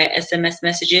via SMS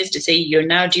messages to say you're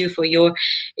now due for your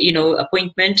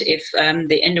appointment. If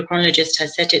the endocrinologist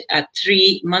has set it at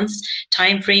 3 months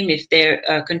time frame, if they're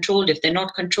controlled, if they're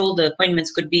not controlled, the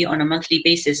appointments could be on a monthly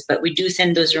basis, but we do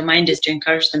send those reminders to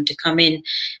encourage them to come in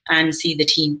and see the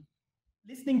team.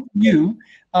 Listening to you,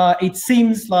 it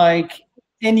seems like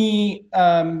any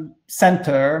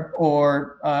center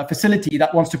or facility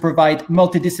that wants to provide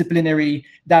multidisciplinary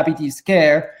diabetes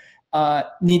care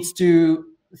needs to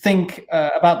think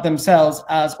about themselves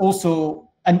as also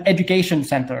an education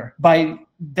center. By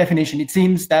definition, it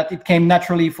seems that it came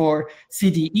naturally for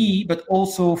CDE, but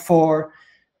also for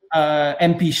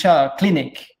MP Shah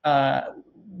Clinic.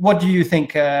 What do you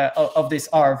think of this,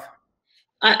 Arv?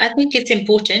 I think it's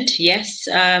important, yes.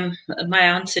 My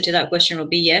answer to that question will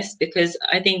be yes, because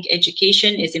I think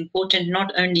education is important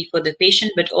not only for the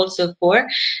patient, but also for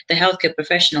the healthcare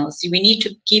professionals. We need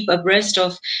to keep abreast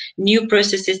of new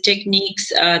processes, techniques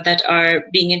that are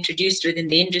being introduced within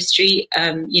the industry,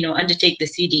 undertake the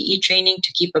CDE training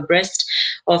to keep abreast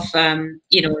of,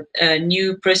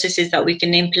 new processes that we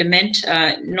can implement,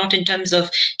 not in terms of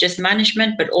just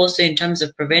management, but also in terms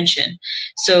of prevention.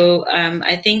 So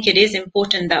I think it is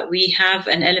important that we have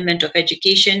an element of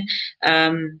education,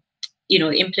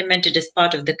 implemented as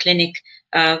part of the clinic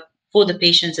for the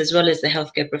patients as well as the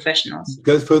healthcare professionals. It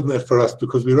goes further than that for us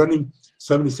because we're running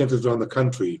so many centers around the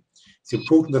country. It's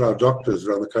important that our doctors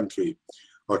around the country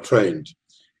are trained.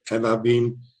 And I've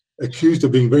been accused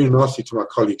of being very nasty to my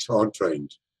colleagues who aren't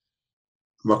trained.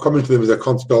 My comment to them is they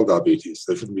can't spell diabetes.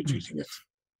 They shouldn't be treating it.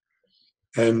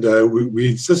 And we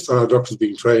insist on our doctors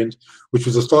being trained, which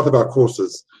was the start of our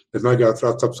courses that now go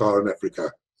throughout sub-Saharan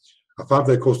Africa. Our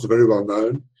 5-day course is very well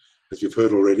known, as you've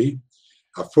heard already.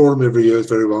 Our forum every year is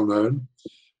very well known.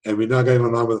 And we're now going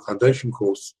on with a foundation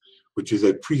course, which is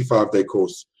a pre-5-day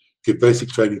course, to give basic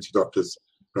training to doctors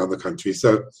around the country,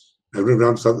 so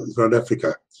around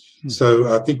Africa.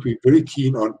 So I think we're very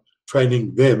keen on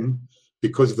training them,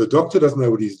 because if the doctor doesn't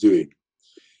know what he's doing,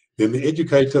 then the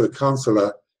educator, the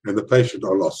counselor, and the patient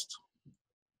are lost.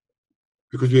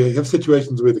 Because we have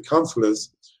situations where the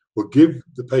counselors will give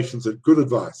the patients a good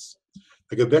advice.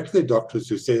 They go back to their doctors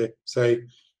who say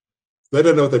they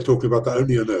don't know what they're talking about, they're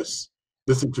only a nurse.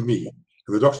 Listen to me.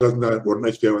 And the doctor doesn't know what an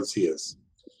HbA1c is.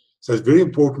 So it's very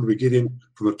important we get in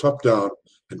from the top down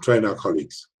and train our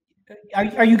colleagues.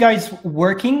 Are you guys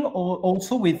working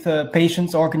also with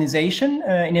patients' organization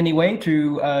in any way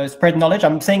to spread knowledge?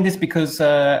 I'm saying this because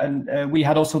we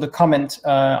had also the comment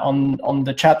on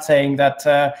the chat saying that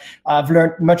I've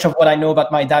learned much of what I know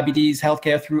about my diabetes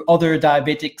healthcare through other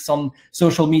diabetics on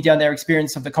social media and their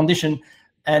experience of the condition,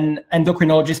 and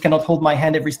endocrinologists cannot hold my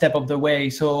hand every step of the way.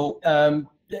 So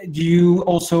do you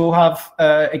also have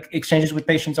exchanges with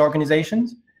patients'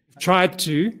 organizations? Tried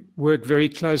to work very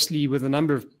closely with a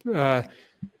number of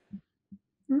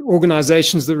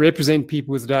organizations that represent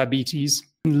people with diabetes.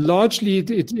 Largely,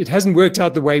 it hasn't worked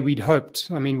out the way we'd hoped.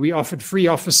 I mean, we offered free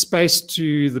office space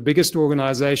to the biggest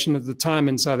organization at the time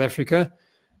in South Africa,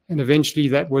 and eventually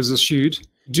that was eschewed.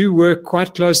 Do work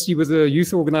quite closely with a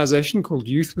youth organization called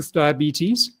Youth with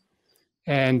Diabetes,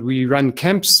 and we run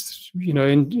camps,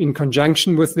 in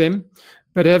conjunction with them.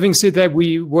 But having said that,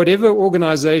 whatever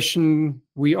organization,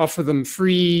 we offer them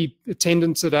free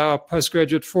attendance at our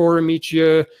postgraduate forum each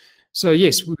year. So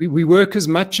yes, we work as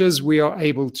much as we are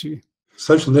able to.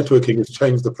 Social networking has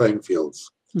changed the playing fields.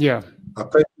 Yeah. Our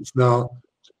patients now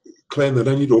claim they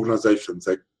don't need organizations.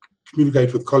 They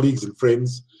communicate with colleagues and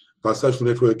friends by social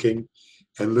networking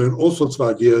and learn all sorts of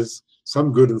ideas,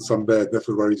 some good and some bad. That's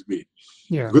what worries me.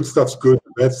 Yeah. Good stuff's good,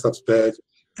 bad stuff's bad,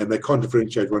 and they can't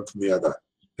differentiate one from the other.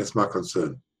 That's my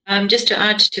concern. Just to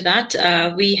add to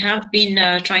that, we have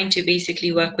been trying to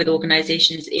basically work with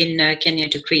organizations in Kenya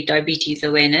to create diabetes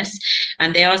awareness.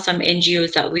 And there are some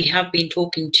NGOs that we have been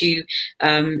talking to.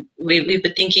 We've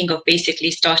been thinking of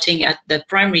basically starting at the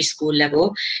primary school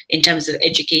level in terms of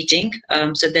educating,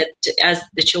 so that as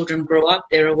the children grow up,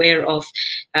 they're aware of,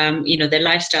 their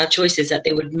lifestyle choices that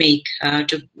they would make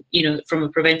from a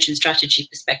prevention strategy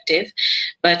perspective.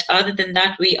 But other than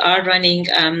that, we are running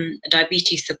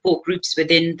diabetes support groups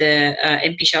within the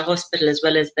MP Shah Hospital as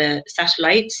well as the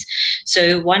satellites.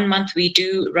 So 1 month we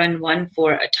do run one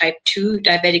for type 2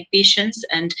 diabetic patients,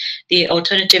 and the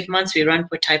alternative months we run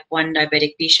for type 1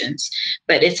 diabetic patients.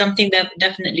 But it's something that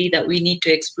definitely that we need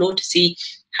to explore to see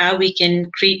how we can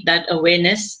create that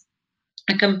awareness.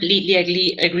 I completely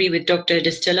agree with Dr.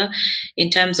 Distiller in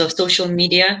terms of social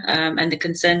media and the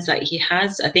concerns that he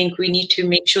has. I think we need to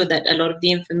make sure that a lot of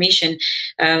the information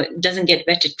doesn't get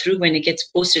vetted through when it gets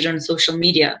posted on social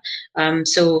media. I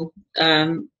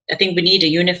think we need a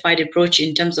unified approach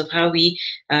in terms of how we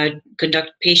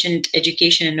conduct patient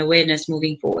education and awareness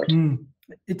moving forward.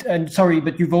 And sorry,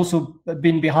 but you've also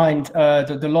been behind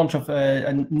the launch of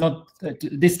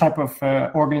this type of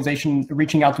organization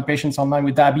reaching out to patients online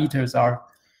with diabetes.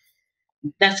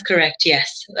 That's correct,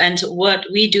 yes. And what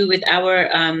we do with our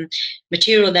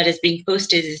material that is being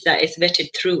posted is that it's vetted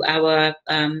through our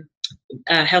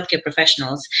healthcare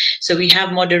professionals. So we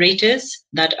have moderators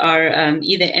that are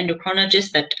either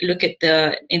endocrinologists that look at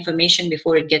the information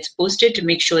before it gets posted to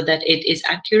make sure that it is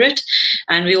accurate.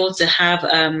 And we also have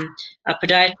a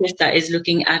podiatrist that is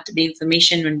looking at the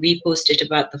information when we post it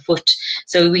about the foot.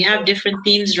 So we have different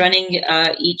themes running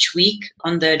each week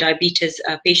on the diabetes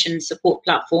patient support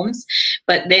platforms,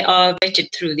 but they are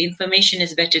vetted through. The information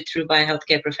is vetted through by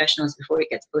healthcare professionals before it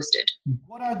gets posted.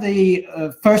 What are the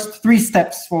first 3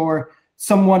 steps for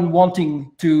someone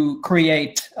wanting to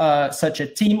create such a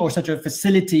team or such a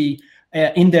facility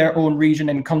in their own region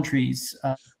and countries?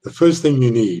 The first thing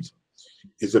you need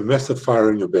is a massive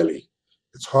fire in your belly.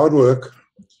 It's hard work.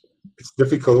 It's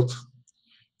difficult.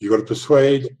 You've got to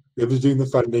persuade whoever's doing the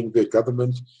funding, be it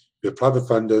government, be it private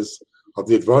funders, of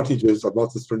the advantages of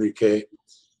multidisciplinary care,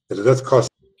 that it does cost.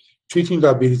 Treating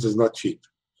diabetes is not cheap.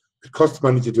 It costs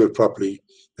money to do it properly.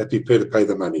 That be prepared to pay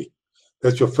the money.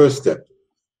 That's your first step.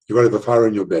 You've got to have a fire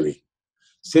in your belly.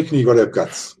 Secondly, you've got to have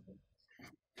guts.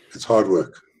 It's hard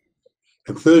work.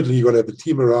 And thirdly, you've got to have a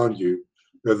team around you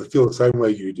who feel the same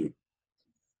way you do.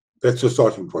 That's your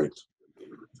starting point.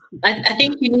 I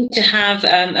think you need to have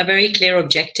a very clear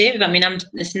objective. I mean, I'm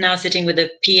now sitting with a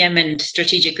PM and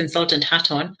strategic consultant hat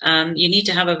on. You need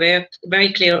to have a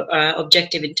very clear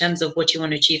objective in terms of what you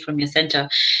want to achieve from your center.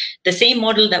 The same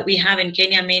model that we have in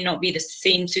Kenya may not be the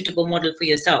same suitable model for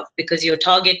yourself, because your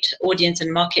target audience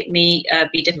and market may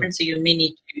be different. So you may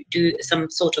need to do some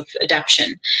sort of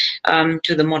adaptation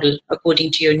to the model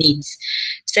according to your needs.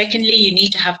 Secondly, you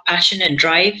need to have passion and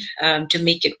drive to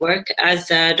make it work. As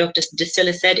Dr.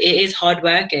 Distiller said, it is hard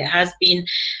work. It has been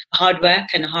hard work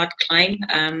and a hard climb,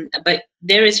 but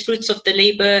there is fruits of the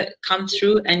labor come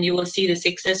through, and you will see the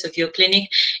success of your clinic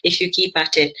if you keep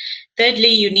at it. Thirdly,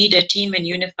 you need a team and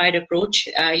unified approach.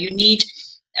 You need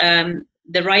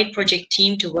the right project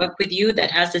team to work with you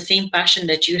that has the same passion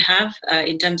that you have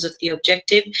in terms of the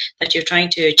objective that you're trying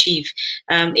to achieve.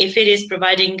 If it is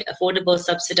providing affordable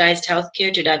subsidized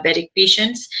healthcare to diabetic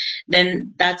patients,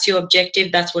 then that's your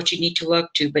objective. That's what you need to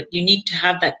work to, but you need to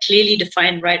have that clearly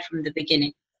defined right from the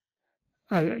beginning.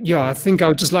 Yeah, I think I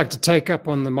would just like to take up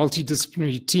on the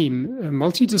multidisciplinary team. A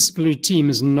multidisciplinary team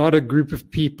is not a group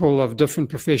of people of different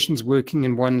professions working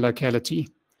in one locality.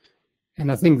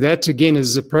 And I think that, again,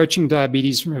 is approaching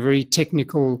diabetes from a very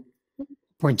technical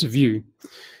point of view.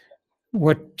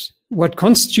 What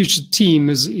constitutes a team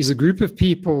is a group of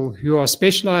people who are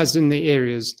specialized in their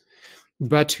areas,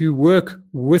 but who work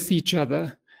with each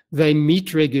other. They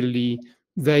meet regularly.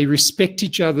 They respect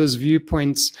each other's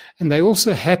viewpoints, and they're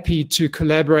also happy to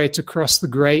collaborate across the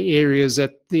gray areas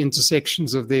at the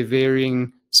intersections of their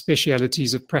varying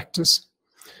specialities of practice.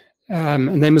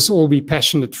 And they must all be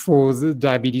passionate for the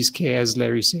diabetes care, as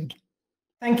Larry said.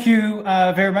 Thank you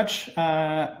very much,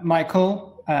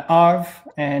 Michael, Arv,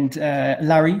 and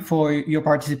Larry, for your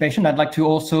participation. I'd like to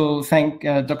also thank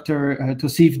Dr.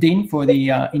 Tosif Dean for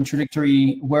the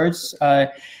introductory words.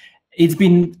 It's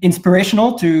been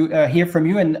inspirational to hear from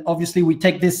you, and obviously we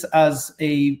take this as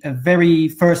a very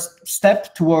first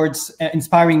step towards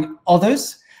inspiring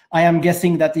others. I am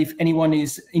guessing that if anyone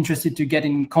is interested to get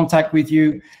in contact with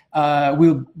you,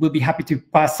 we'll be happy to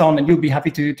pass on, and you'll be happy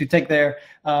to take their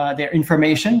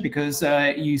information, because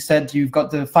you said you've got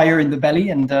the fire in the belly,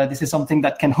 and this is something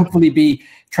that can hopefully be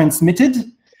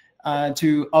transmitted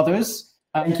to others.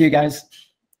 Thank you, guys.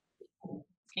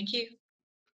 Thank you.